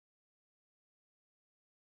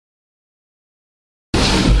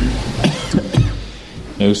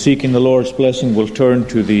Now, seeking the Lord's blessing, we'll turn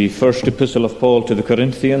to the first epistle of Paul to the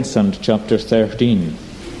Corinthians and chapter 13.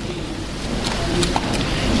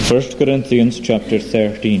 1 Corinthians chapter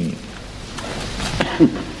 13.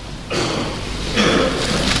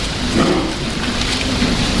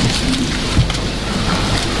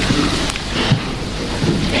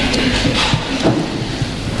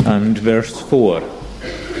 And verse 4.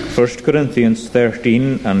 1 Corinthians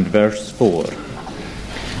 13 and verse 4.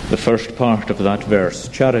 The first part of that verse: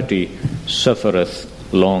 charity suffereth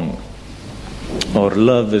long, or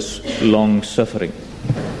love is long-suffering.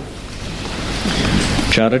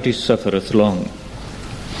 Charity suffereth long.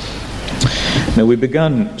 Now, we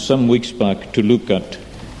began some weeks back to look at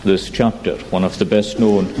this chapter, one of the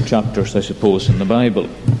best-known chapters, I suppose, in the Bible.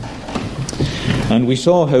 And we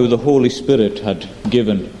saw how the Holy Spirit had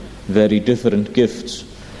given very different gifts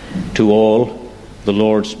to all the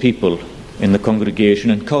Lord's people in the congregation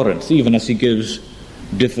in Corinth, even as he gives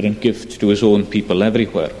different gifts to his own people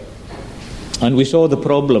everywhere. And we saw the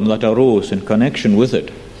problem that arose in connection with it,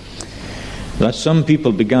 that some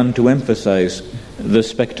people began to emphasize the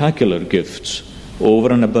spectacular gifts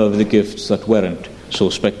over and above the gifts that weren't so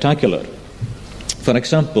spectacular. For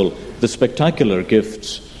example, the spectacular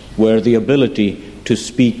gifts were the ability to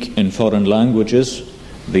speak in foreign languages,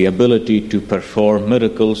 the ability to perform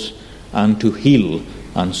miracles, and to heal,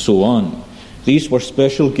 and so on. These were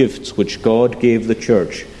special gifts which God gave the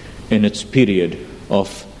church in its period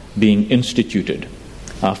of being instituted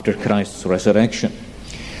after Christ's resurrection.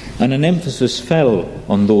 And an emphasis fell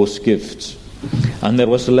on those gifts, and there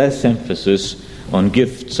was less emphasis on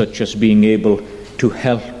gifts such as being able to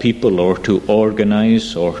help people or to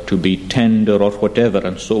organize or to be tender or whatever,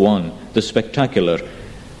 and so on. The spectacular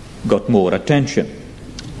got more attention.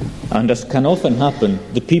 And as can often happen,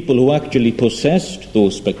 the people who actually possessed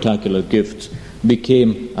those spectacular gifts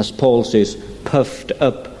became, as Paul says, puffed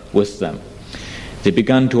up with them. They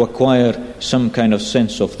began to acquire some kind of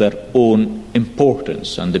sense of their own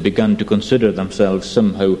importance, and they began to consider themselves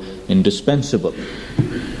somehow indispensable.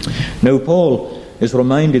 Now, Paul is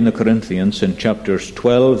reminding the Corinthians in chapters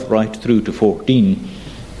 12 right through to 14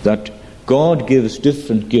 that God gives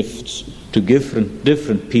different gifts to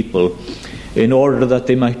different people in order that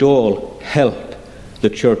they might all help the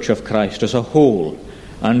Church of Christ as a whole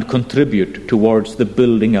and contribute towards the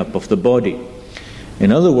building up of the body.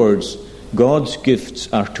 In other words, God's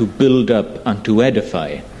gifts are to build up and to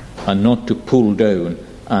edify, and not to pull down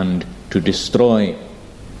and to destroy.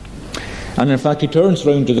 And in fact, he turns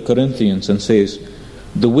round to the Corinthians and says,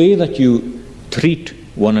 the way that you treat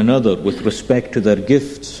one another with respect to their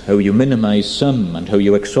gifts, how you minimize some and how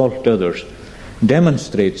you exalt others,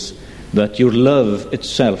 demonstrates that your love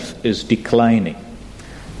itself is declining.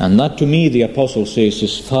 And that, to me, the apostle says,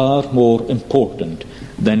 is far more important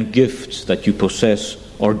than gifts that you possess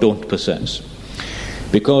or don't possess.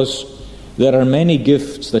 Because there are many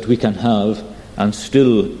gifts that we can have and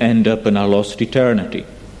still end up in a lost eternity.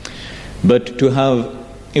 But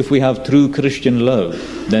if we have true Christian love,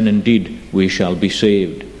 then indeed we shall be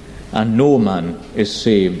saved. And no man is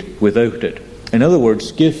saved without it. In other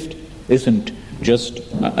words, love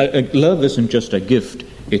isn't just a gift,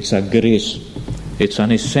 it's a grace. It's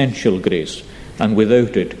an essential grace. And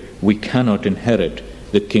without it, we cannot inherit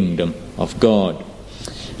the kingdom of God.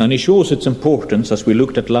 And he shows its importance, as we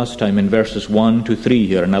looked at last time, in verses 1 to 3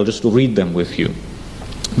 here, and I'll just read them with you.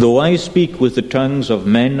 Though I speak with the tongues of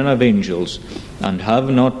men and of angels, and have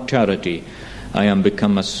not charity, I am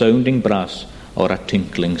become a sounding brass or a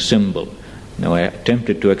tinkling cymbal. Now, I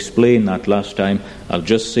attempted to explain that last time. I'll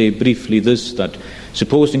just say briefly this, that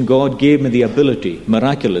supposing God gave me the ability,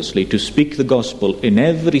 miraculously, to speak the gospel in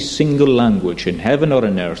every single language, in heaven or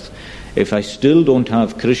on earth, if I still don't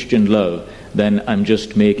have Christian love, then I'm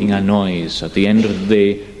just making a noise. At the end of the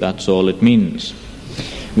day, that's all it means.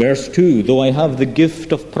 Verse 2, though I have the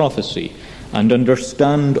gift of prophecy, and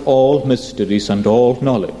understand all mysteries and all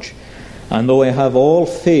knowledge, and though I have all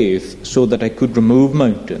faith so that I could remove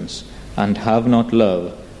mountains, and have not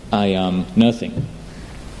love, I am nothing.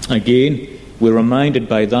 Again, we're reminded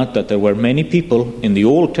by that there were many people in the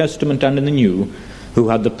Old Testament and in the New who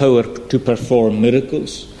had the power to perform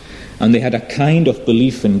miracles, and they had a kind of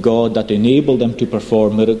belief in God that enabled them to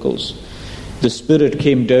perform miracles. The Spirit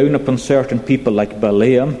came down upon certain people like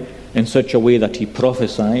Balaam in such a way that he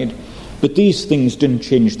prophesied. But these things didn't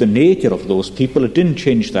change the nature of those people. It didn't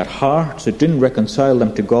change their hearts. It didn't reconcile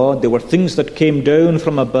them to God. They were things that came down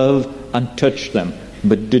from above and touched them,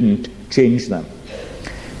 but didn't change them.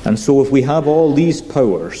 And so if we have all these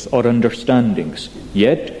powers or understandings,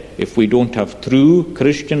 yet if we don't have true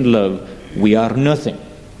Christian love, we are nothing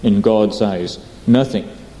in God's eyes. Nothing.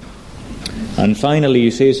 And finally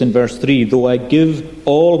he says in verse 3, though I give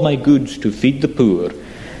all my goods to feed the poor,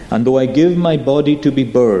 and though I give my body to be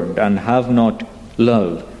burned, and have not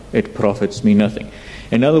love, it profits me nothing.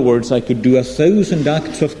 In other words, I could do 1,000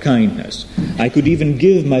 acts of kindness. I could even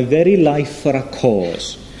give my very life for a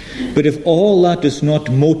cause. But if all that is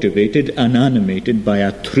not motivated and animated by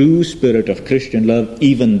a true spirit of Christian love,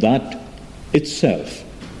 even that itself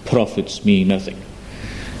profits me nothing.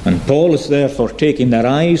 And Paul is therefore taking their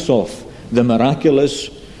eyes off the miraculous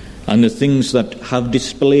and the things that have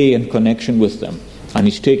display and connection with them. And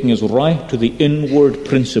he's taking us right to the inward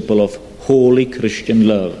principle of holy Christian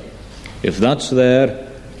love. If that's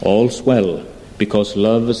there, all's well, because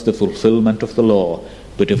love is the fulfillment of the law.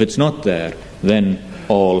 But if it's not there, then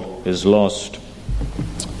all is lost.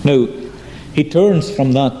 Now, he turns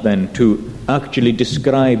from that then to actually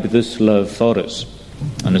describe this love for us.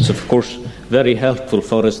 And it's of course very helpful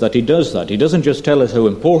for us that he does that. He doesn't just tell us how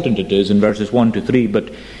important it is in verses 1 to 3, but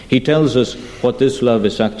he tells us what this love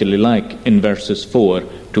is actually like in verses 4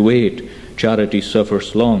 to 8. Charity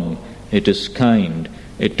suffers long, it is kind,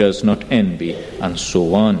 it does not envy, and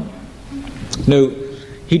so on. Now,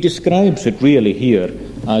 he describes it really here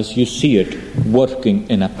as you see it working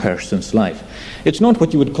in a person's life. It's not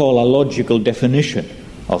what you would call a logical definition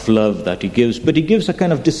of love that he gives, but he gives a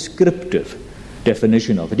kind of descriptive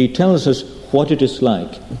definition of it. He tells us what it is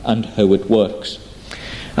like and how it works.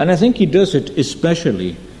 And I think he does it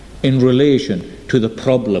especially in relation to the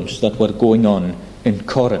problems that were going on in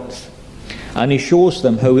Corinth. And he shows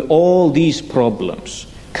them how all these problems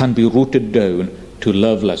can be rooted down to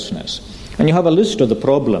lovelessness. And you have a list of the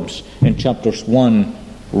problems in chapters 1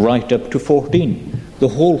 right up to 14. The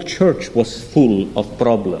whole church was full of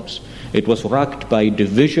problems. It was racked by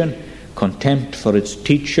division, contempt for its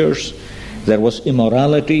teachers. There was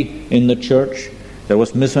immorality in the church. There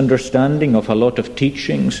was misunderstanding of a lot of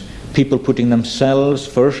teachings, people putting themselves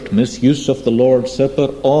first, misuse of the Lord's Supper,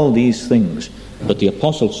 all these things. But the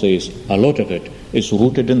apostle says a lot of it is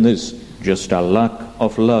rooted in this, just a lack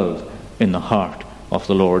of love in the heart of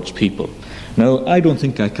the Lord's people. Now, I don't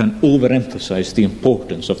think I can overemphasize the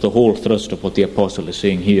importance of the whole thrust of what the apostle is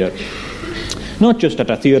saying here. Not just at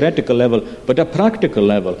a theoretical level, but a practical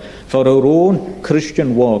level for our own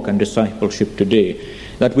Christian walk and discipleship today,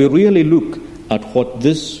 that we really look at what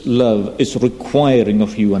this love is requiring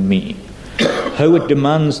of you and me, how it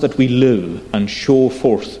demands that we live and show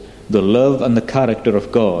forth the love and the character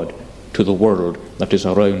of God to the world that is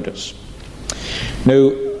around us.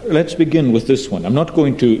 Now, let's begin with this one. I'm not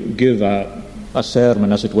going to give a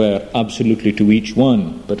sermon, as it were, absolutely to each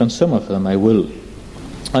one, but on some of them I will.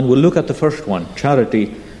 And we'll look at the first one,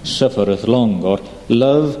 charity suffereth long, or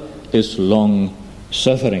love is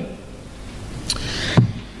long-suffering.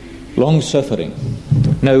 Long-suffering.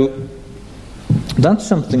 Now, that's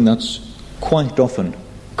something that's quite often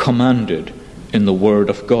commanded in the Word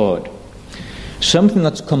of God. Something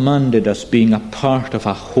that's commanded as being a part of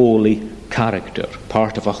a holy character,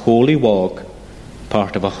 part of a holy walk,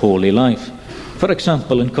 part of a holy life. For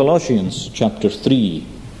example, in Colossians chapter 3,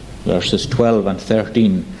 verses 12 and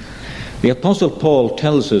 13, the Apostle Paul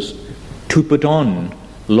tells us to put on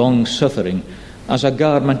long-suffering as a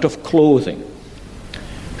garment of clothing,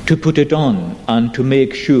 to put it on and to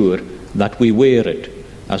make sure that we wear it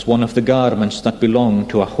as one of the garments that belong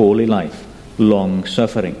to a holy life,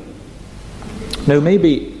 long-suffering. Now,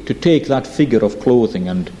 maybe to take that figure of clothing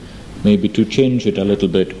and maybe to change it a little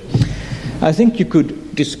bit, I think you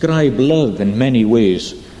could describe love in many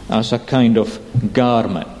ways as a kind of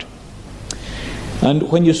garment.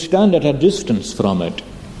 And when you stand at a distance from it,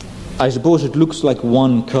 I suppose it looks like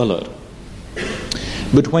one colour.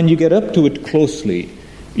 But when you get up to it closely,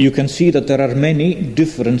 you can see that there are many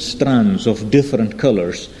different strands of different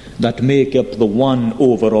colours that make up the one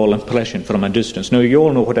overall impression from a distance. Now, you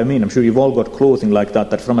all know what I mean. I'm sure you've all got clothing like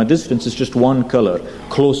that from a distance it's just one colour.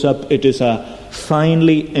 Close up, it is a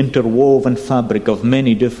finely interwoven fabric of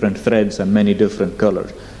many different threads and many different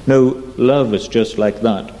colours. Now, love is just like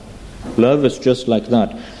that. Love is just like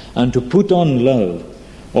that. And to put on love,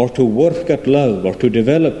 or to work at love, or to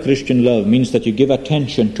develop Christian love, means that you give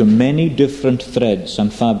attention to many different threads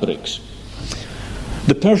and fabrics.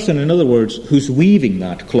 The person, in other words, who's weaving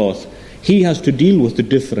that cloth, he has to deal with the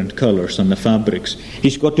different colours and the fabrics.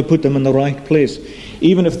 He's got to put them in the right place.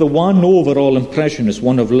 Even if the one overall impression is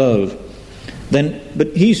one of love,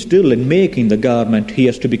 but he's still, in making the garment, he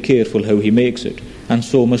has to be careful how he makes it. And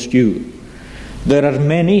so must you. There are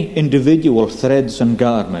many individual threads and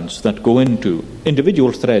garments that go into,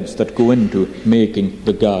 making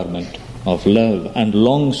the garment of love. And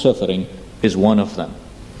long-suffering is one of them.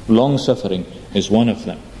 Long-suffering is one of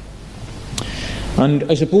them. And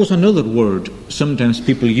I suppose another word sometimes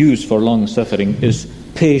people use for long-suffering is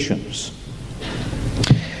patience.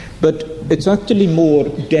 But it's actually more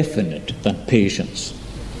definite than patience.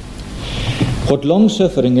 What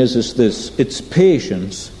long-suffering is this: it's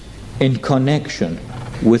patience in connection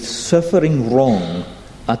with suffering wrong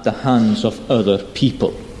at the hands of other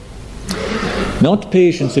people. Not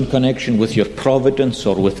patience in connection with your providence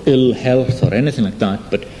or with ill health or anything like that,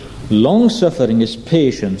 but long-suffering is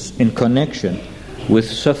patience in connection with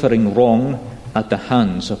suffering wrong at the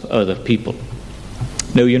hands of other people.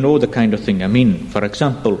 Now, you know the kind of thing I mean. For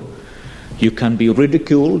example, you can be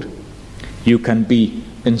ridiculed, you can be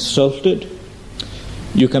insulted,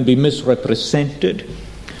 you can be misrepresented,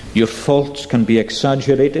 your faults can be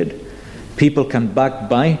exaggerated, people can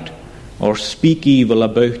backbite or speak evil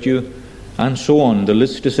about you, and so on. The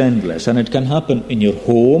list is endless. And it can happen in your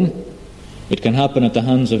home, it can happen at the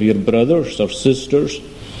hands of your brothers or sisters,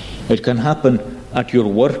 it can happen at your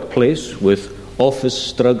workplace with office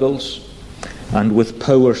struggles and with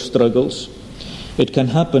power struggles. It can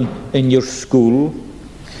happen in your school.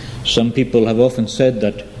 Some people have often said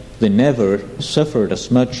that they never suffered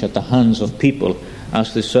as much at the hands of people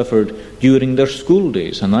as they suffered during their school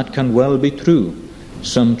days, and that can well be true.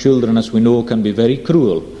 Some children, as we know, can be very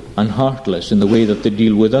cruel and heartless in the way that they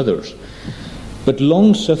deal with others. But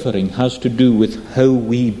long-suffering has to do with how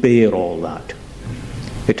we bear all that.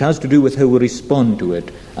 It has to do with how we respond to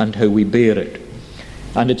it and how we bear it.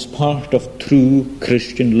 And it's part of true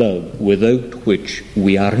Christian love, without which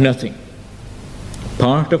we are nothing.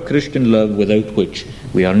 Part of Christian love without which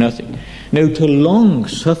we are nothing. Now, to long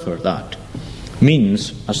suffer that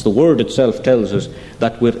means, as the word itself tells us,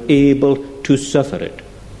 that we're able to suffer it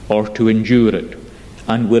or to endure it,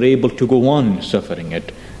 and we're able to go on suffering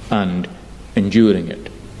it and enduring it.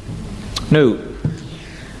 Now,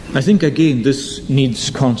 I think again this needs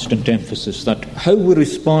constant emphasis, that how we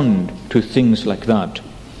respond to things like that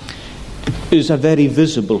is a very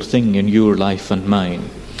visible thing in your life and mine.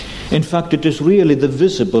 In fact, it is really the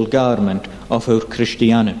visible garment of our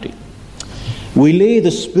Christianity. We lay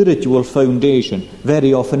the spiritual foundation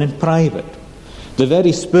very often in private. The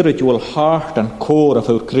very spiritual heart and core of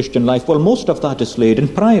our Christian life, well, most of that is laid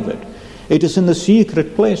in private. It is in the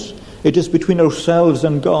secret place. It is between ourselves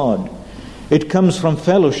and God. It comes from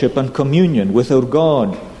fellowship and communion with our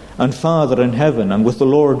God and Father in heaven and with the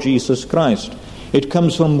Lord Jesus Christ. It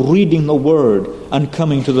comes from reading the Word and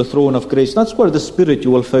coming to the throne of grace. That's where the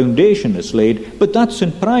spiritual foundation is laid, but that's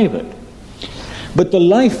in private. But the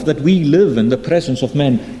life that we live in the presence of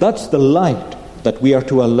men, that's the light that we are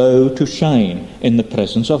to allow to shine in the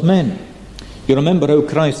presence of men. You remember how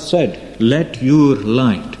Christ said, "Let your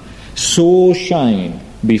light so shine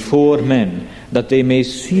before men that they may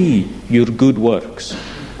see your good works,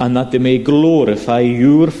 and that they may glorify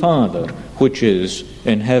your Father which is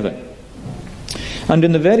in heaven." And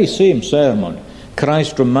in the very same sermon,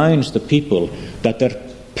 Christ reminds the people that their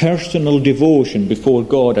personal devotion before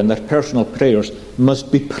God and their personal prayers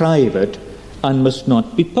must be private and must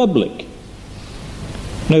not be public.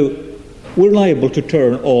 Now, we're liable to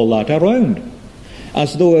turn all that around,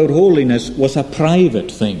 as though our holiness was a private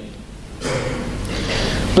thing.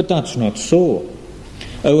 But that's not so.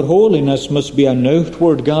 Our holiness must be an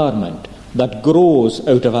outward garment that grows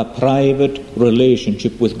out of a private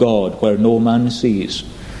relationship with God where no man sees.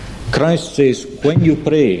 Christ says, when you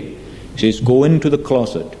pray, he says, go into the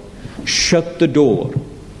closet, shut the door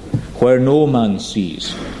where no man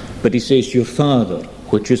sees. But he says, your Father,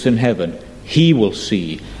 which is in heaven, he will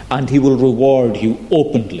see, and he will reward you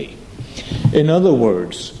openly. In other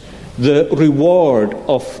words, the reward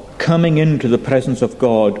of coming into the presence of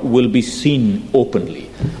God will be seen openly.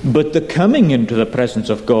 But the coming into the presence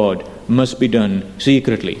of God must be done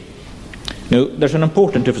secretly. Now, there's an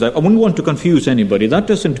important difference. I wouldn't want to confuse anybody. That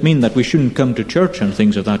doesn't mean that we shouldn't come to church and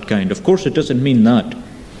things of that kind. Of course, it doesn't mean that.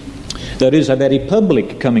 There is a very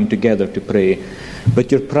public coming together to pray,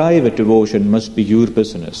 but your private devotion must be your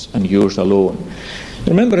business and yours alone.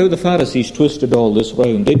 Remember how the Pharisees twisted all this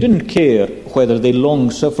round. They didn't care whether they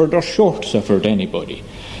long-suffered or short-suffered anybody,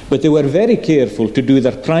 but they were very careful to do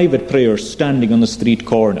their private prayers standing on the street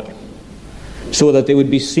corner, so that they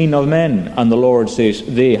would be seen of men. And the Lord says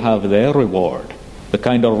they have their reward. The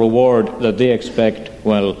kind of reward that they expect,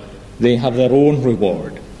 well, they have their own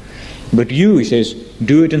reward. But you, he says,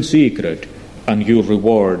 do it in secret, and your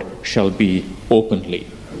reward shall be openly.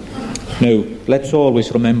 Now, let's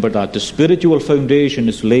always remember that the spiritual foundation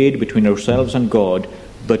is laid between ourselves and God,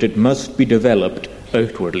 but it must be developed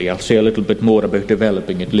outwardly. I'll say a little bit more about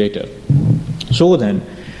developing it later. So then,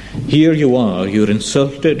 here you are, you're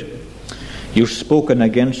insulted, You're spoken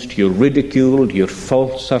against, you're ridiculed, your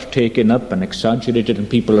faults are taken up and exaggerated, and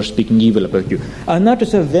people are speaking evil about you. And that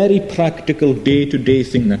is a very practical day-to-day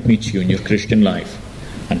thing that meets you in your Christian life.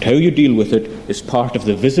 And how you deal with it is part of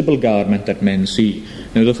the visible garment that men see.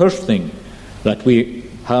 Now, the first thing that we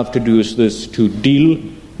have to do is this: to deal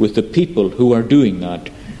with the people who are doing that.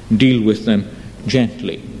 Deal with them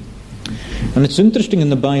gently. And it's interesting in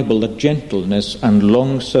the Bible that gentleness and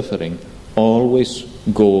long-suffering always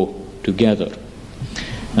go together.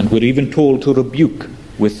 And we're even told to rebuke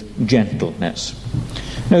with gentleness.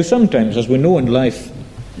 Now, sometimes, as we know in life,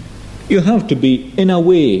 you have to be, in a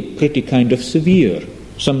way, pretty kind of severe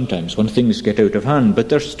sometimes when things get out of hand, but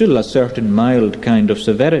there's still a certain mild kind of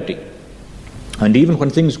severity. And even when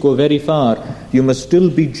things go very far, you must still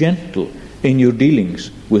be gentle in your dealings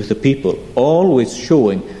with the people, always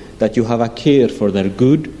showing that you have a care for their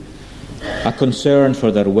good, a concern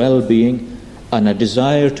for their well-being, and a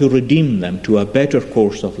desire to redeem them to a better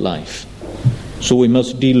course of life. So we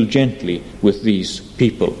must deal gently with these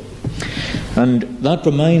people. And that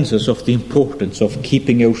reminds us of the importance of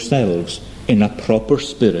keeping ourselves in a proper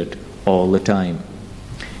spirit all the time.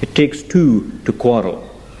 It takes two to quarrel.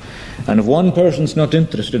 And if one person's not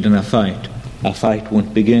interested in a fight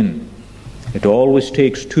won't begin. It always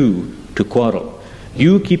takes two to quarrel.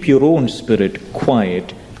 You keep your own spirit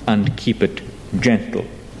quiet and keep it gentle.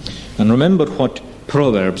 And remember what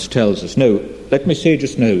Proverbs tells us. Now, let me say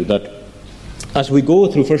just now that as we go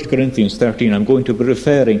through 1 Corinthians 13, I'm going to be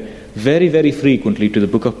referring very, very frequently to the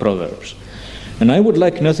book of Proverbs. And I would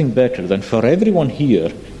like nothing better than for everyone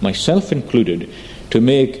here, myself included, to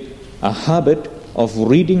make a habit of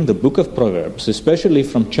reading the book of Proverbs, especially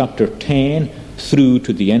from chapter 10 through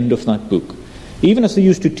to the end of that book. Even as they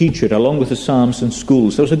used to teach it along with the Psalms in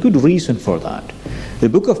schools, there's a good reason for that. The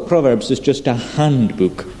book of Proverbs is just a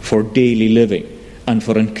handbook for daily living and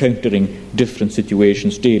for encountering different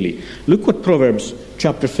situations daily. Look what Proverbs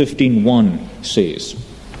chapter 15:1 says.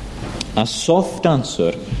 A soft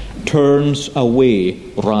answer turns away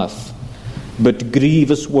wrath, but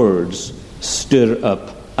grievous words stir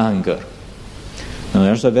up anger. Now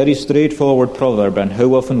there's a very straightforward proverb, and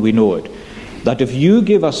how often we know it, that if you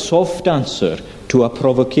give a soft answer to a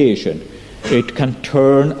provocation, it can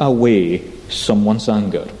turn away someone's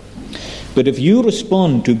anger. But if you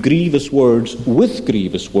respond to grievous words with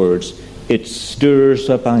grievous words, it stirs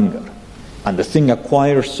up anger. And the thing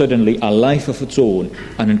acquires suddenly a life of its own,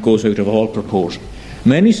 and it goes out of all proportion.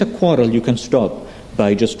 Many's a quarrel you can stop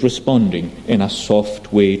by just responding in a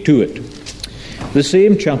soft way to it. The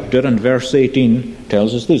same chapter and verse 18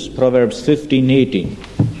 tells us this, Proverbs 15:18.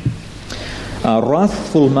 A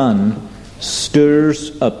wrathful man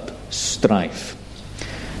stirs up strife,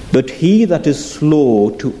 but he that is slow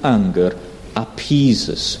to anger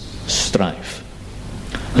appeases strife.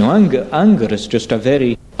 Now, anger is just a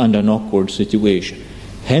very and an awkward situation.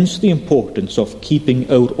 Hence the importance of keeping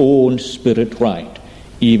our own spirit right,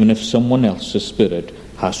 even if someone else's spirit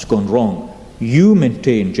has gone wrong. You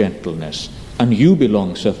maintain gentleness, and you be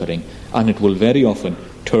long-suffering, and it will very often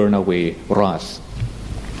turn away wrath.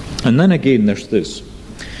 And then again there's this.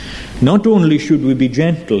 Not only should we be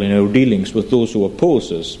gentle in our dealings with those who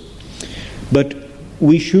oppose us, but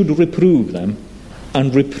we should reprove them,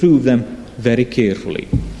 and reprove them very carefully.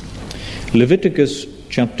 Leviticus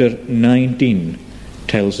chapter 19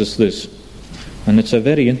 tells us this, and it's a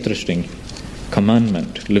very interesting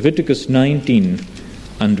commandment. Leviticus 19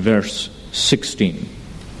 and verse 16.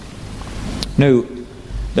 Now,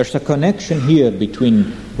 there's a connection here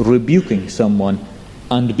between rebuking someone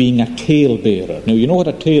and being a talebearer. Now, you know what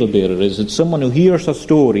a talebearer is? It's someone who hears a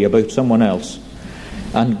story about someone else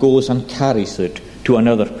and goes and carries it to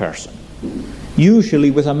another person,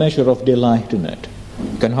 usually with a measure of delight in it.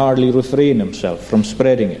 Can hardly refrain himself from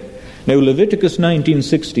spreading it. Now, Leviticus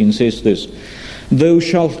 19:16 says this, Thou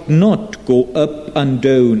shalt not go up and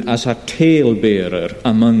down as a talebearer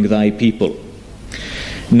among thy people,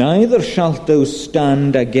 neither shalt thou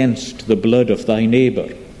stand against the blood of thy neighbour.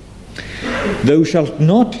 Thou shalt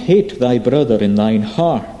not hate thy brother in thine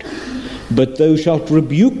heart, but thou shalt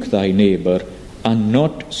rebuke thy neighbour, and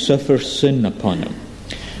not suffer sin upon him.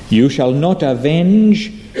 You shall not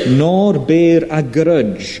avenge, nor bear a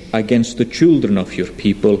grudge against the children of your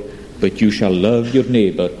people, but you shall love your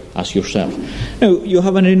neighbour as yourself. Now, you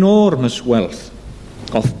have an enormous wealth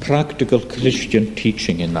of practical Christian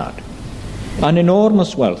teaching in that. An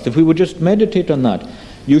enormous wealth. If we would just meditate on that.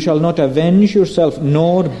 You shall not avenge yourself,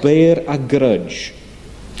 nor bear a grudge.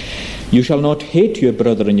 You shall not hate your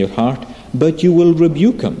brother in your heart, but you will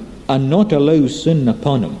rebuke him, and not allow sin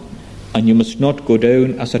upon him. and you must not go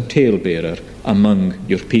down as a talebearer among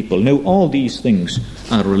your people. Now, all these things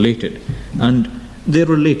are related, and they're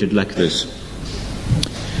related like this.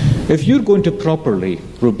 If you're going to properly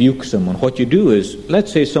rebuke someone, what you do is,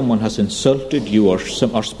 let's say someone has insulted you or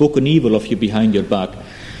spoken evil of you behind your back,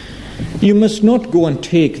 you must not go and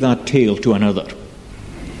take that tale to another.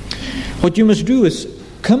 What you must do is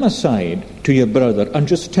come aside to your brother and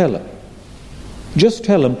just tell him. Just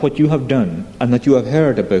tell him what you have done, and that you have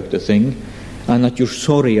heard about the thing, and that you're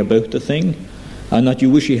sorry about the thing, and that you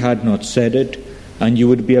wish he had not said it, and you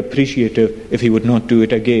would be appreciative if he would not do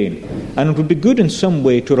it again. And it would be good in some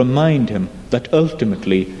way to remind him that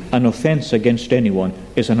ultimately an offence against anyone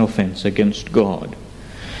is an offence against God.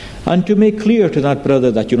 And to make clear to that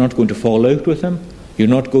brother that you're not going to fall out with him, you're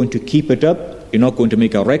not going to keep it up, you're not going to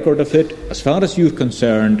make a record of it. As far as you're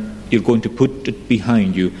concerned, you're going to put it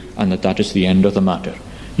behind you, and that is the end of the matter.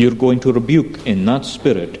 You're going to rebuke in that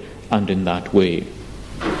spirit and in that way.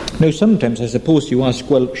 Now, sometimes I suppose you ask,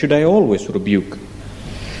 well, should I always rebuke?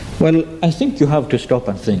 Well, I think you have to stop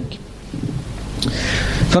and think.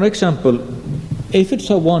 For example, if it's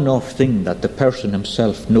a one-off thing that the person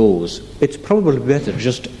himself knows, it's probably better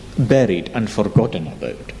just buried and forgotten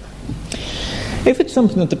about. If it's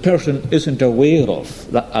something that the person isn't aware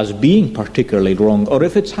of that as being particularly wrong, or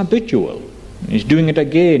if it's habitual, he's doing it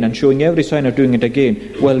again and showing every sign of doing it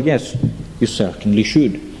again, well, yes, you certainly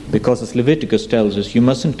should. Because as Leviticus tells us, you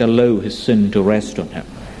mustn't allow his sin to rest on him.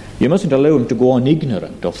 You mustn't allow him to go on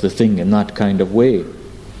ignorant of the thing in that kind of way.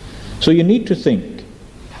 So you need to think.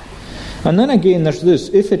 And then again there's this,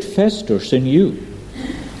 if it festers in you,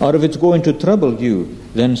 or if it's going to trouble you,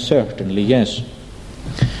 then certainly yes.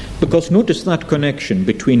 Because notice that connection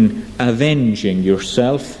between avenging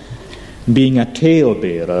yourself, being a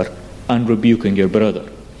talebearer, and rebuking your brother.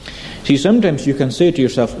 See, sometimes you can say to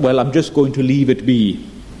yourself, well, I'm just going to leave it be.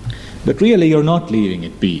 But really you're not leaving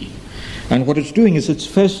it be. And what it's doing is it's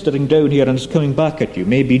festering down here and it's coming back at you.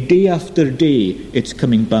 Maybe day after day it's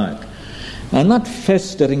coming back. And that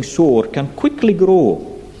festering sore can quickly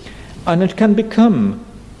grow. And it can become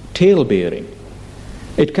talebearing.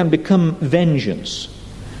 It can become vengeance.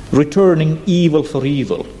 Returning evil for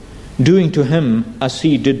evil. Doing to him as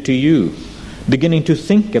he did to you. Beginning to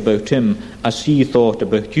think about him as he thought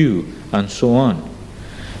about you. And so on.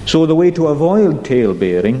 So the way to avoid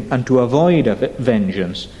tale-bearing and to avoid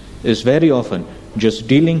vengeance is very often just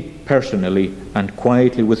dealing personally and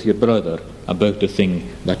quietly with your brother about the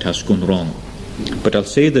thing that has gone wrong. But I'll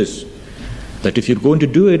say this, that if you're going to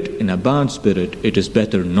do it in a bad spirit, it is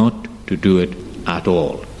better not to do it at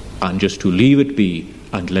all, and just to leave it be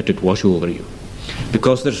and let it wash over you.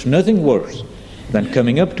 Because there's nothing worse than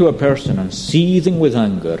coming up to a person and seething with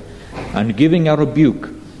anger and giving a rebuke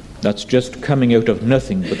that's just coming out of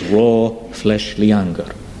nothing but raw, fleshly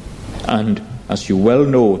anger. And as you well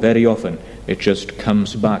know, very often, it just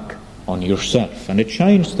comes back on yourself. And it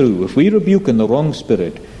shines through. If we rebuke in the wrong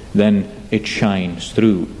spirit, then it shines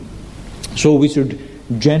through. So we should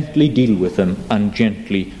gently deal with them and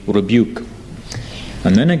gently rebuke.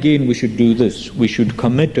 And then again we should do this. We should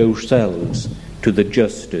commit ourselves to the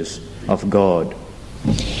justice of God.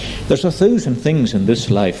 There's 1,000 things in this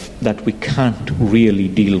life that we can't really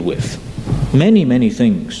deal with. Many, many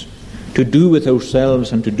things to do with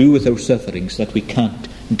ourselves and to do with our sufferings that we can't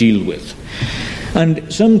deal with.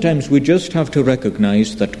 And sometimes we just have to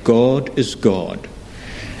recognize that God is God,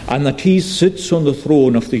 and that he sits on the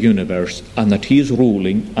throne of the universe, and that he is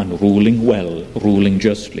ruling, and ruling well, ruling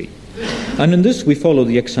justly. And in this we follow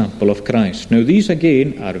the example of Christ. Now these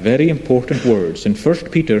again are very important words in 1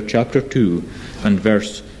 Peter chapter 2 and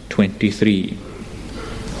verse 23.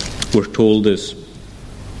 We're told this.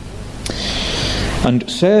 And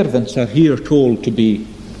servants are here told to be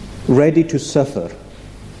ready to suffer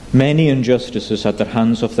many injustices at the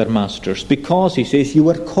hands of their masters, because, he says, you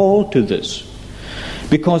were called to this.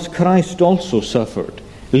 Because Christ also suffered,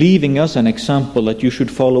 leaving us an example that you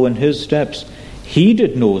should follow in his steps. He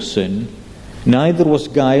did no sin, neither was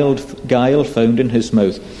guile found in his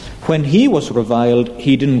mouth. When he was reviled,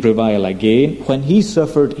 he didn't revile again. When he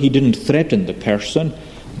suffered, he didn't threaten the person,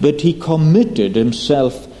 but he committed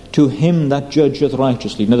himself to him that judgeth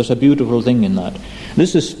righteously. Now there's a beautiful thing in that.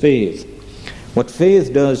 This is faith. What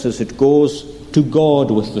faith does is it goes to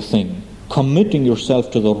God with the thing, committing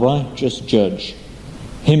yourself to the righteous judge,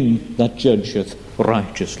 him that judgeth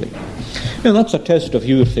righteously. Now that's a test of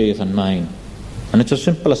your faith and mine. And it's as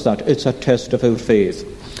simple as that. It's a test of our faith.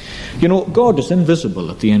 You know, God is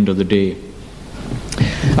invisible at the end of the day.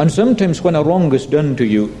 And sometimes when a wrong is done to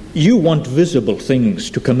you, you want visible things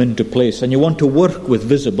to come into place, and you want to work with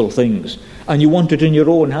visible things, and you want it in your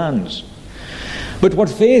own hands. But what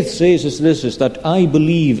faith says is this, is that I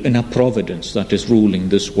believe in a providence that is ruling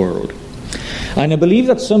this world. And I believe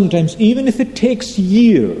that sometimes, even if it takes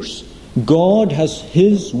years, God has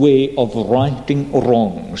his way of righting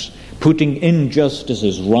wrongs, putting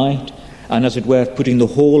injustices right, and as it were, putting the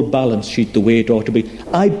whole balance sheet the way it ought to be.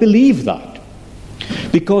 I believe that,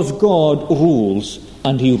 because God rules,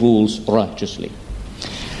 and he rules righteously.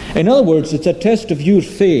 In other words, it's a test of your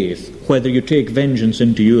faith whether you take vengeance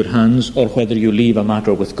into your hands or whether you leave a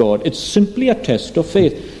matter with God. It's simply a test of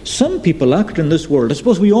faith. Some people act in this world, I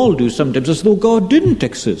suppose we all do sometimes, as though God didn't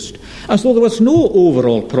exist, as though there was no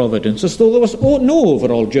overall providence, as though there was no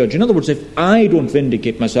overall judge. In other words, if I don't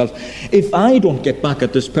vindicate myself, if I don't get back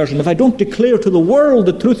at this person, if I don't declare to the world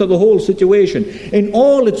the truth of the whole situation in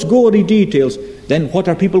all its gory details, then what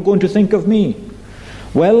are people going to think of me?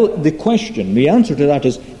 Well, the answer to that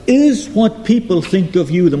is what people think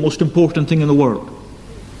of you the most important thing in the world?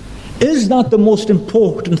 Is that the most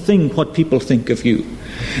important thing, what people think of you?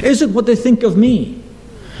 Is it what they think of me?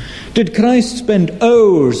 Did Christ spend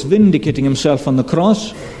hours vindicating himself on the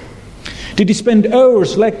cross? Did he spend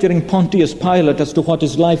hours lecturing Pontius Pilate as to what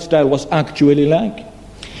his lifestyle was actually like?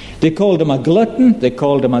 They called him a glutton, they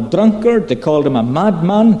called him a drunkard, they called him a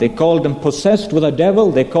madman, they called him possessed with a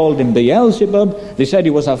devil, they called him Beelzebub, they said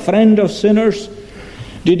he was a friend of sinners.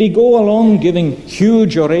 Did he go along giving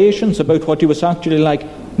huge orations about what he was actually like?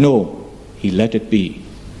 No, he let it be.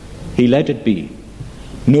 He let it be,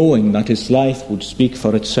 knowing that his life would speak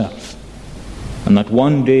for itself, and that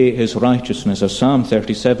one day his righteousness, as Psalm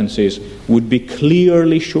 37 says, would be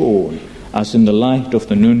clearly shown as in the light of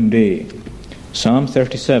the noonday. Psalm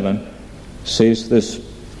 37 says this: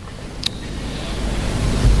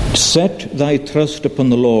 set thy trust upon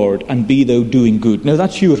the Lord, and be thou doing good. Now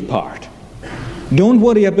that's your part. Don't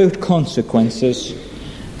worry about consequences.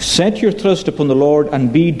 Set your trust upon the Lord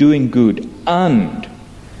and be doing good, and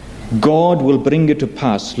God will bring it to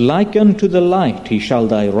pass. Like unto the light he shall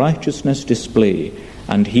thy righteousness display,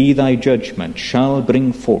 and he thy judgment shall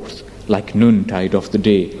bring forth like noontide of the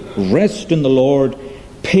day. Rest in the Lord,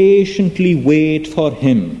 patiently wait for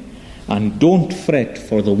him, and don't fret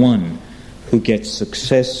for the one who gets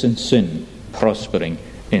success in sin, prospering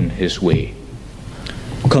in his way.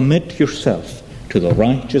 Commit yourself to the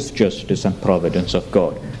righteous justice and providence of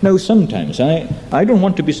God. Now sometimes, I don't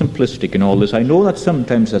want to be simplistic in all this. I know that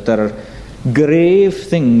sometimes that there are grave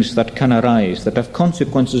things that can arise that have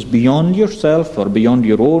consequences beyond yourself or beyond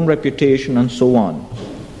your own reputation and so on.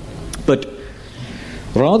 But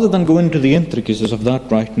rather than go into the intricacies of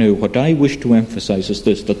that right now, what I wish to emphasize is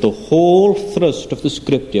this, that the whole thrust of the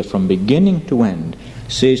Scripture from beginning to end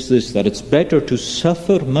says this, that it's better to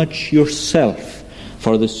suffer much yourself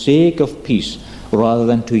for the sake of peace rather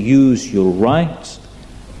than to use your rights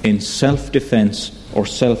in self-defense or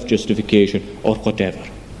self-justification or whatever.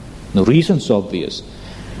 The reason's obvious.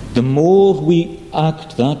 The more we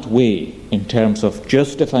act that way in terms of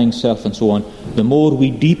justifying self and so on, the more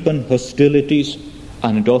we deepen hostilities,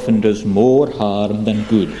 and it often does more harm than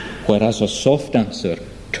good, whereas a soft answer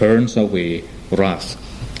turns away wrath.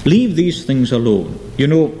 Leave these things alone. You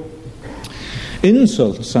know,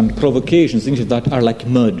 insults and provocations, things like that, are like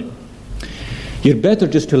mud. You're better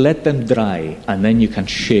just to let them dry, and then you can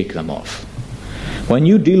shake them off. When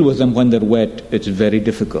you deal with them when they're wet, it's very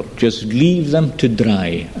difficult. Just leave them to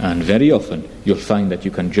dry, and very often you'll find that you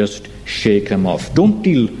can just shake them off. Don't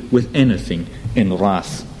deal with anything in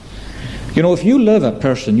wrath. You know, if you love a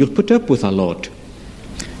person, you'll put up with a lot.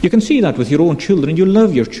 You can see that with your own children. You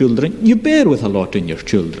love your children. You bear with a lot in your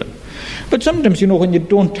children. But sometimes, you know, when you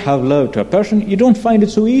don't have love to a person, you don't find it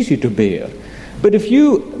so easy to bear. But if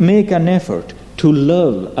you make an effort to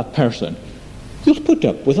love a person, you'll put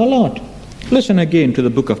up with a lot. Listen again to the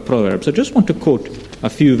book of Proverbs. I just want to quote a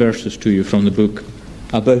few verses to you from the book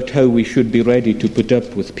about how we should be ready to put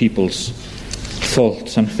up with people's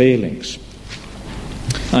faults and failings.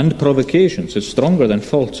 And provocations is stronger than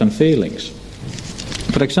faults and failings.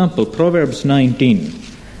 For example, Proverbs 19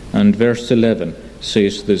 and verse 11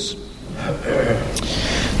 says this: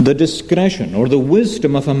 the discretion or the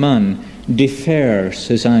wisdom of a man defers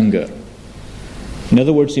his anger. In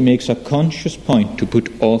other words, he makes a conscious point to put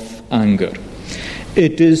off anger.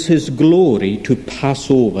 It is his glory to pass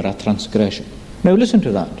over a transgression. Now listen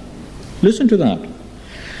to that. Listen to that.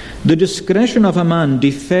 The discretion of a man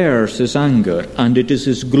defers his anger, and it is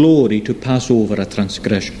his glory to pass over a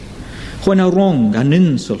transgression. When a wrong, an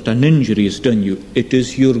insult, an injury is done you, it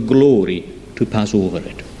is your glory to pass over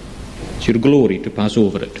it. It's your glory to pass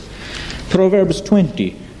over it. Proverbs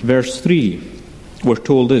 20, verse 3, we're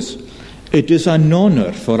told this: it is an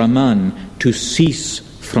honor for a man to cease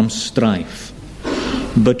from strife,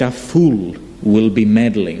 but a fool will be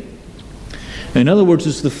meddling. In other words,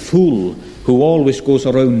 it's the fool who always goes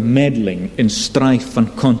around meddling in strife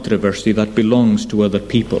and controversy that belongs to other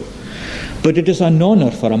people. But it is an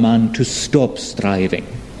honour for a man to stop striving.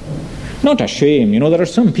 Not a shame. There are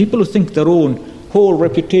some people who think their own whole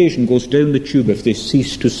reputation goes down the tube if they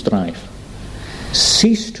cease to strive.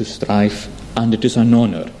 Cease to strive, and it is an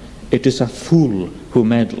honour. It is a fool who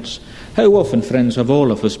meddles. How often, friends, have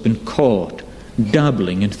all of us been caught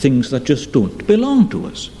dabbling in things that just don't belong to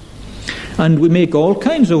us? And we make all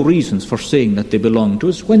kinds of reasons for saying that they belong to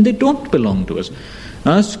us when they don't belong to us.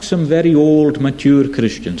 Ask some very old, mature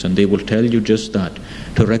Christians, and they will tell you just that,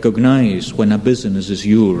 to recognize when a business is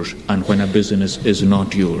yours and when a business is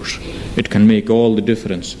not yours. It can make all the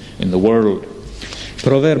difference in the world.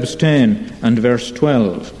 Proverbs 10 and verse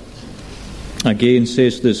 12 again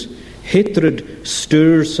says this: hatred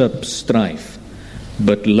stirs up strife,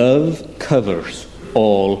 but love covers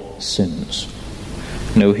all sins.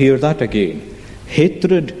 Now hear that again.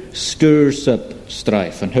 Hatred stirs up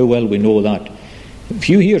strife, and how well we know that. If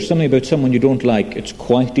you hear something about someone you don't like, it's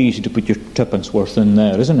quite easy to put your tuppence worth in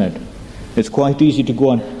there, isn't it? It's quite easy to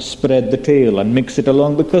go and spread the tale and mix it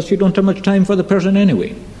along because you don't have much time for the person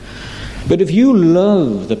anyway. But if you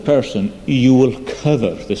love the person, you will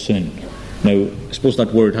cover the sin. Now, I suppose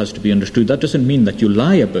that word has to be understood. That doesn't mean that you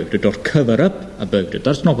lie about it or cover up about it.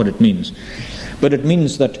 That's not what it means. But it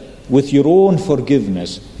means that with your own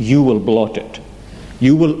forgiveness, you will blot it.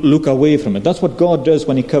 You will look away from it. That's what God does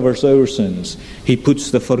when He covers our sins. He puts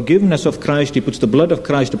the forgiveness of Christ, He puts the blood of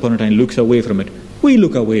Christ upon it and looks away from it. We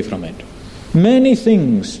look away from it. Many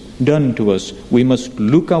things done to us, we must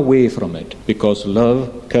look away from it, because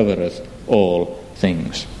love covereth all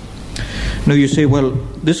things. Now you say, well,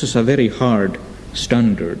 this is a very hard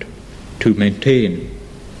standard to maintain.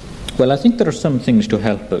 Well, I think there are some things to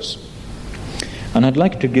help us. And I'd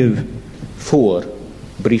like to give 4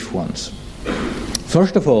 brief ones.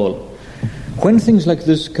 First of all, when things like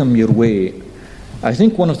this come your way, I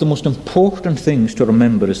think one of the most important things to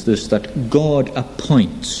remember is this, that God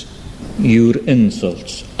appoints your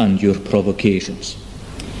insults and your provocations.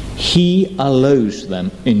 He allows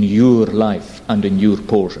them in your life and in your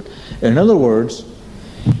portion. In other words,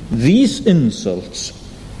 these insults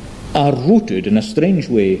are rooted in a strange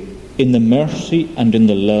way in the mercy and in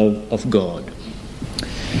the love of God.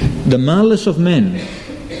 The malice of men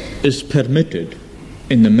is permitted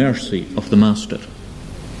in the mercy of the Master.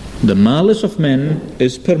 The malice of men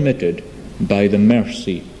is permitted by the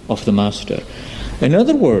mercy of the Master. In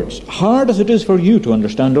other words, hard as it is for you to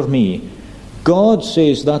understand, or me, God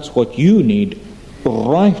says that's what you need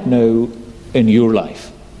right now in your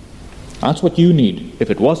life. That's what you need.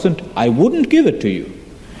 If it wasn't, I wouldn't give it to you.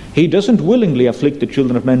 He doesn't willingly afflict the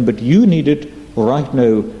children of men, but you need it right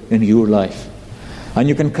now in your life. And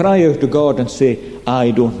you can cry out to God and say,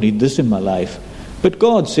 I don't need this in my life. But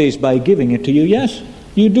God says by giving it to you, yes,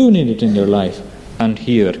 you do need it in your life. And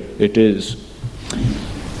here it is.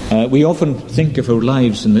 We often think of our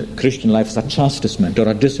lives in the Christian life as a chastisement or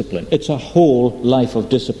a discipline. It's a whole life of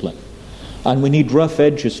discipline. And we need rough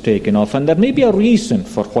edges taken off. And there may be a reason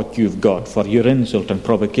for what you've got, for your insult and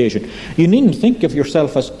provocation. You needn't think of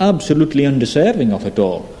yourself as absolutely undeserving of it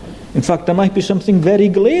all. In fact, there might be something very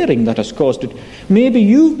glaring that has caused it. Maybe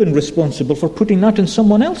you've been responsible for putting that in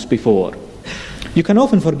someone else before. You can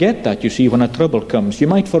often forget that, you see, when a trouble comes. You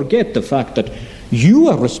might forget the fact that you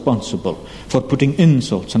are responsible for putting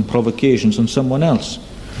insults and provocations on someone else.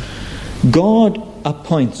 God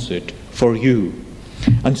appoints it for you.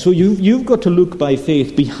 And so you've got to look by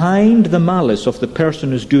faith behind the malice of the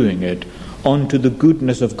person who's doing it onto the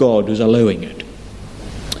goodness of God who's allowing it.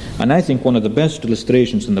 And I think one of the best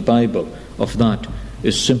illustrations in the Bible of that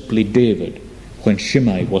is simply David, when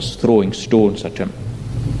Shimei was throwing stones at him.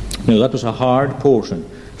 Now that was a hard portion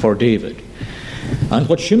for David. And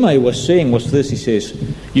what Shimei was saying was this, he says,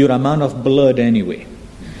 you're a man of blood anyway.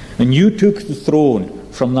 And you took the throne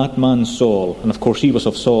from that man Saul, and of course he was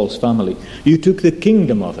of Saul's family. You took the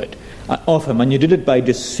kingdom of him, and you did it by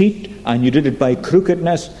deceit, and you did it by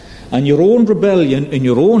crookedness, and your own rebellion in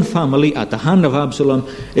your own family at the hand of Absalom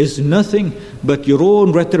is nothing but your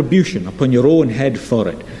own retribution upon your own head for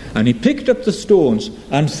it. And he picked up the stones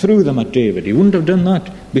and threw them at David. He wouldn't have done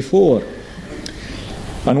that before.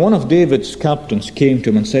 And one of David's captains came to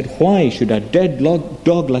him and said, why should a dead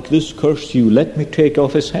dog like this curse you? Let me take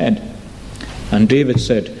off his head. And David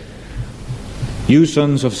said, you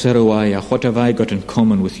sons of Zeruiah, what have I got in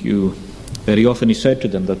common with you? Very often he said to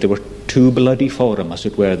them that they were too bloody for him, as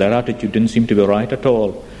it were. Their attitude didn't seem to be right at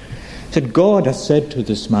all. He said, God has said to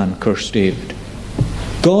this man, curse David.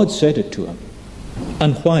 God said it to him.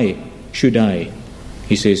 And why should I?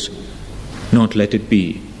 He says, not let it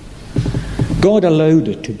be. God allowed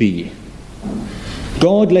it to be.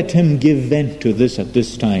 God let him give vent to this at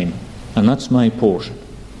this time, and that's my portion.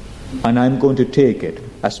 And I'm going to take it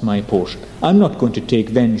as my portion. I'm not going to take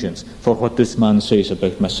vengeance for what this man says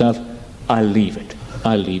about myself. I'll leave it.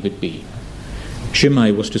 I'll leave it be.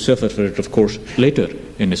 Shimei was to suffer for it, of course, later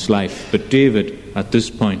in his life, but David, at this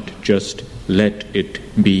point, just let it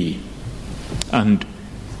be. And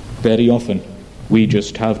very often, we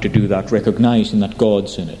just have to do that, recognizing that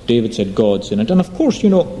God's in it. David said God's in it. And of course, you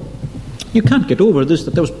can't get over this,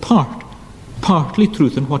 that there was partly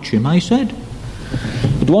truth in what Shimei said.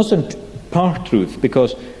 It wasn't part truth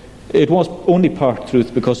because it was only part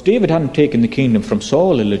truth because David hadn't taken the kingdom from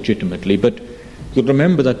Saul illegitimately, but you'll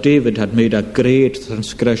remember that David had made a great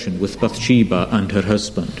transgression with Bathsheba and her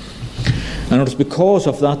husband. And it was because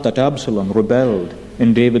of that Absalom rebelled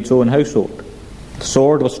in David's own household. The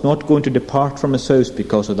sword was not going to depart from his house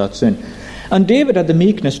because of that sin. And David had the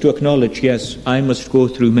meekness to acknowledge, yes, I must go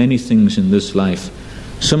through many things in this life,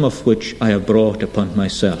 some of which I have brought upon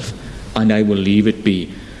myself, and I will leave it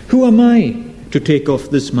be. Who am I to take off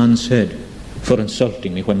this man's head for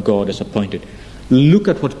insulting me when God has appointed? Look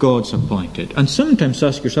at what God's appointed. And sometimes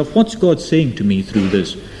ask yourself, what's God saying to me through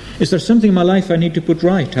this? Is there something in my life I need to put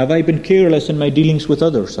right? Have I been careless in my dealings with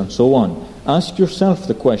others? And so on. Ask yourself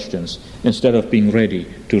the questions instead of being ready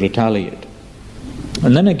to retaliate.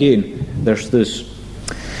 And then again, there's this.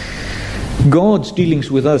 God's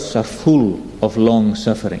dealings with us are full of long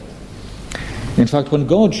suffering. In fact, when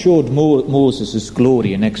God showed Moses'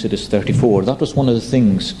 glory in Exodus 34, that was one of the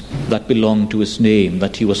things that belonged to his name,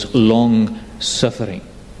 that he was long-suffering.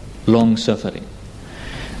 Long-suffering.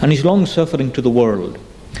 And he's long-suffering to the world.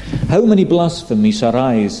 How many blasphemies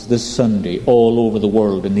arise this Sunday all over the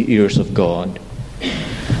world in the ears of God?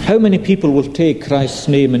 How many people will take Christ's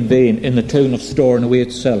name in vain in the town of Stornoway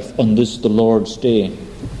itself on this, the Lord's Day?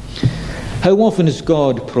 How often is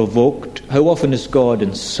God provoked? How often is God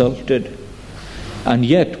insulted? And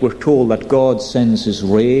yet we're told that God sends his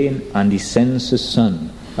rain and he sends his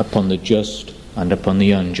sun upon the just and upon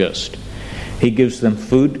the unjust. He gives them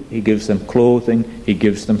food, he gives them clothing, he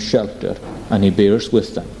gives them shelter, and he bears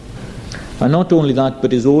with them. And not only that,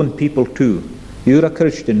 but his own people too. You're a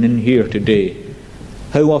Christian in here today.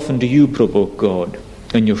 How often do you provoke God?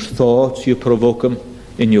 In your thoughts you provoke him,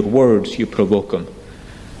 in your words you provoke him.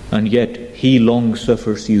 And yet he long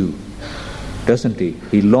suffers you. Doesn't he?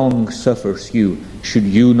 He long suffers you. Should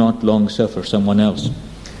you not long suffer someone else?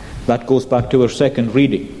 That goes back to our second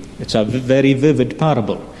reading. It's a very vivid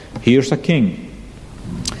parable. Here's a king.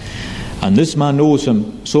 And this man owes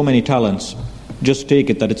him so many talents. Just take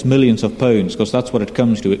it that it's millions of pounds, because that's what it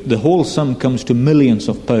comes to. The whole sum comes to millions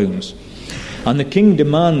of pounds. And the king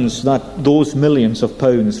demands those millions of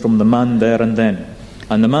pounds from the man there and then.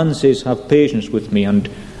 And the man says, have patience with me. And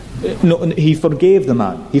no, he forgave the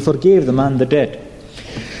man. He forgave the man the debt.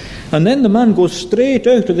 And then the man goes straight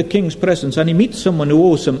out of the king's presence and he meets someone who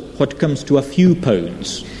owes him what comes to a few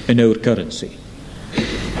pounds in our currency.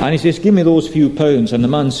 And he says, give me those few pounds. And the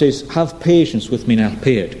man says, have patience with me and I'll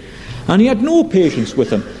pay it. And he had no patience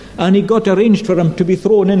with him. And he got arranged for him to be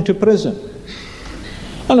thrown into prison.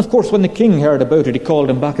 And of course, when the king heard about it, he called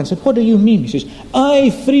him back and said, what do you mean? He says,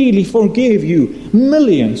 I freely forgave you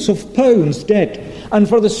millions of pounds debt. And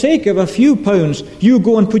for the sake of a few pounds, you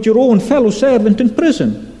go and put your own fellow servant in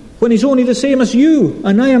prison, when he's only the same as you,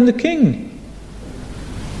 and I am the king.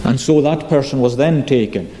 And so that person was then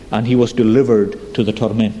taken, and he was delivered to the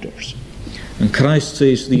tormentors. And Christ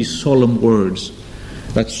says these solemn words,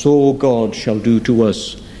 that so God shall do to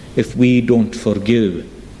us if we don't forgive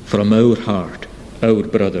from our heart our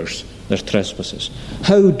brothers their trespasses.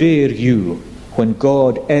 How dare you, when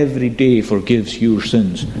God every day forgives your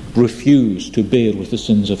sins, refuse to bear with the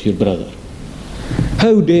sins of your brother?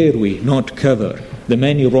 How dare we not cover the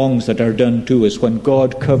many wrongs that are done to us when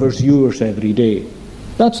God covers yours every day?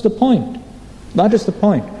 That's the point. That is the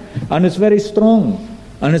point. And it's very strong,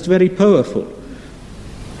 and it's very powerful.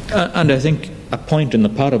 And I think a point in the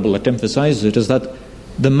parable that emphasizes it is that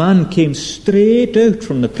the man came straight out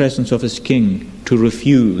from the presence of his king to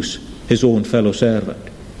refuse his own fellow servant.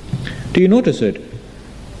 Do you notice it?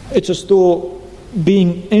 It's as though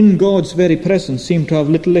being in God's very presence seemed to have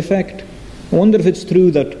little effect. I wonder if it's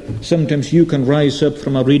true that sometimes you can rise up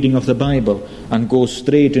from a reading of the Bible and go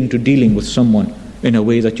straight into dealing with someone in a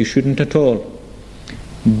way that you shouldn't at all.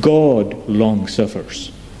 God long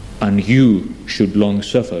suffers, and you should long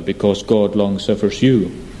suffer because God long suffers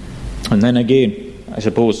you. And then again, I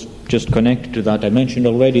suppose, just connected to that, I mentioned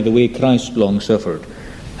already the way Christ long suffered,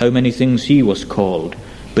 how many things he was called,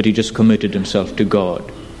 but he just committed himself to God.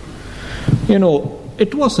 You know,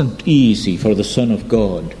 It wasn't easy for the Son of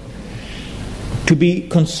God to be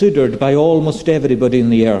considered by almost everybody in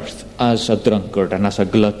the earth as a drunkard and as a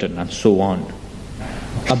glutton and so on,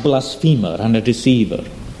 a blasphemer and a deceiver.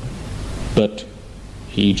 But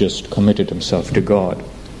he just committed himself to God.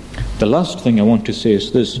 The last thing I want to say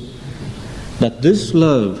is this, that this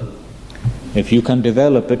love, if you can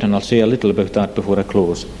develop it, and I'll say a little about that before I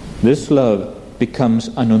close, this love becomes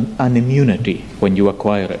an immunity when you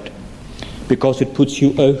acquire it, because it puts you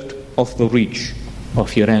out of the reach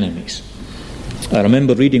of your enemies. I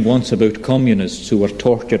remember reading once about communists who were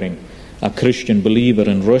torturing a Christian believer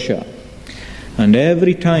in Russia, and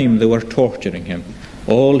every time they were torturing him,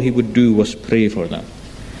 all he would do was pray for them,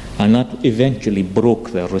 and that eventually broke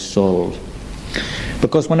their resolve.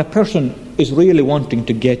 Because when a person is really wanting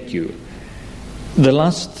to get you, the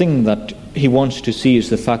last thing that he wants to see is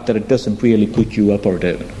the fact that it doesn't really put you up or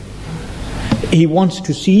down. He wants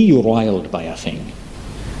to see you riled by a thing.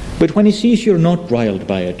 But when he sees you're not riled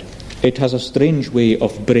by it, it has a strange way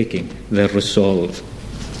of breaking their resolve.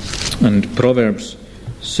 And Proverbs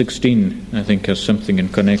 16, I think, has something in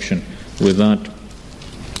connection with that.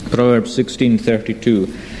 Proverbs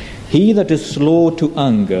 16:32. He that is slow to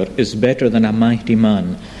anger is better than a mighty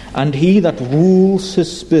man, and he that rules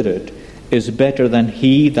his spirit is better than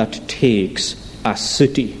he that takes a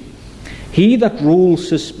city. He that rules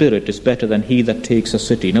his spirit is better than he that takes a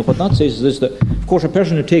city. Now what that says is this, that of course a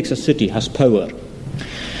person who takes a city has power.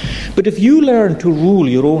 But if you learn to rule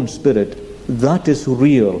your own spirit, that is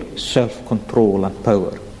real self-control and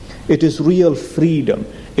power. It is real freedom.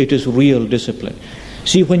 It is real discipline.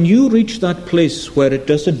 See, when you reach that place where it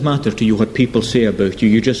doesn't matter to you what people say about you,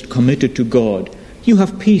 you're just committed to God, you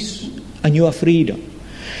have peace and you have freedom.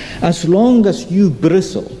 As long as you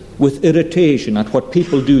bristle with irritation at what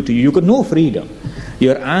people do to you, you've got no freedom.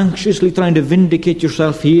 You're anxiously trying to vindicate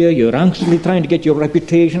yourself here, you're anxiously trying to get your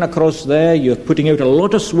reputation across there, you're putting out a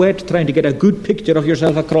lot of sweat trying to get a good picture of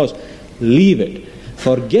yourself across. Leave it.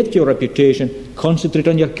 Forget your reputation, concentrate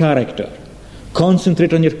on your character.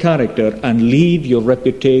 Concentrate on your character and leave your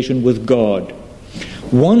reputation with God.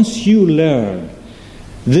 Once you learn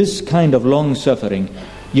this kind of long-suffering,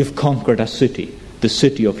 you've conquered a city, the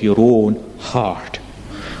city of your own heart.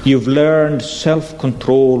 You've learned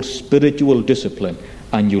self-control, spiritual discipline,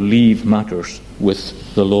 and you leave matters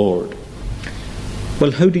with the Lord.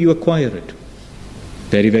 Well, how do you acquire it?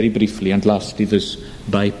 Very, very briefly, and lastly this,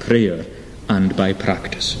 by prayer and by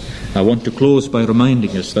practice. I want to close by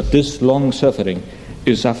reminding us that this long-suffering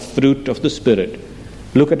is a fruit of the Spirit.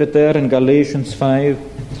 Look at it there in Galatians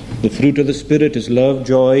 5. The fruit of the Spirit is love,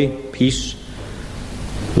 joy, peace,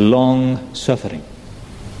 long-suffering.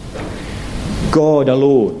 God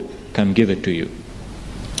alone can give it to you.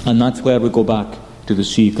 And that's where we go back to the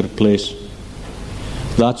secret place.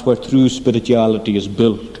 That's where true spirituality is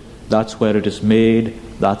built. That's where it is made.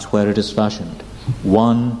 That's where it is fashioned.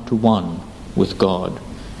 One-to-one with God.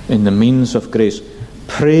 In the means of grace,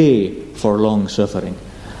 pray for long-suffering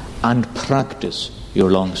and practice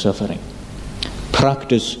your long-suffering.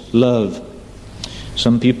 Practice love.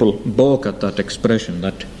 Some people balk at that expression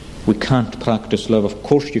that we can't practice love. Of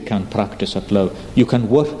course you can practice at love. You can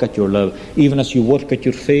work at your love, even as you work at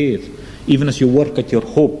your faith, even as you work at your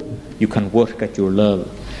hope, you can work at your love.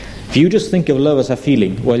 If you just think of love as a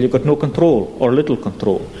feeling, well, you've got no control or little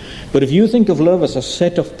control. But if you think of love as a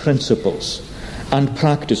set of principles and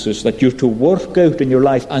practices that you're to work out in your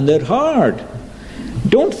life, and they're hard.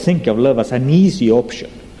 Don't think of love as an easy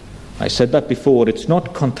option. I said that before. It's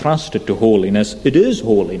not contrasted to holiness. It is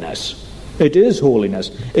holiness. It is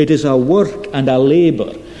holiness. It is a work and a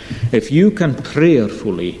labor. If you can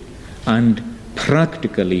prayerfully and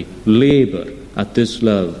practically labor at this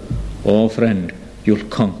love, oh friend, you'll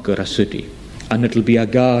conquer a city. And it'll be a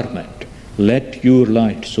garment. Let your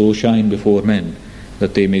light so shine before men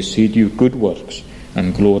that they may see your good works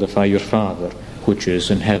and glorify your Father which is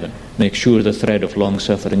in heaven. Make sure the thread of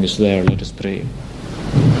long-suffering is there. Let us pray.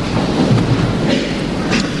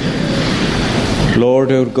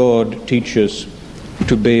 Lord our God, teach us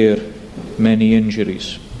to bear many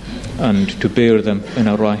injuries and to bear them in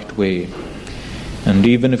a right way. And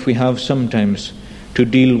even if we have sometimes to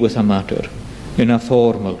deal with a matter in a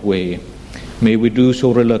formal way, may we do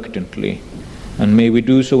so reluctantly, and may we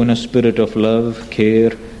do so in a spirit of love,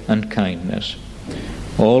 care, and kindness,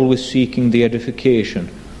 always seeking the edification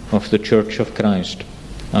of the Church of Christ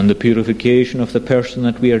and the purification of the person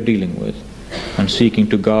that we are dealing with, and seeking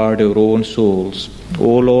to guard our own souls.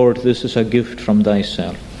 O Lord, this is a gift from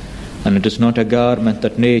thyself, and it is not a garment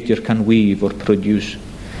that nature can weave or produce.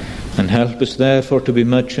 And help us therefore to be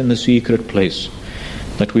much in the secret place,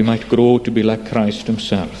 that we might grow to be like Christ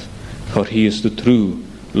himself, for he is the true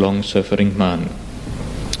long-suffering man.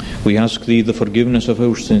 We ask thee the forgiveness of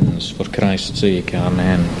our sins for Christ's sake.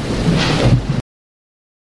 Amen.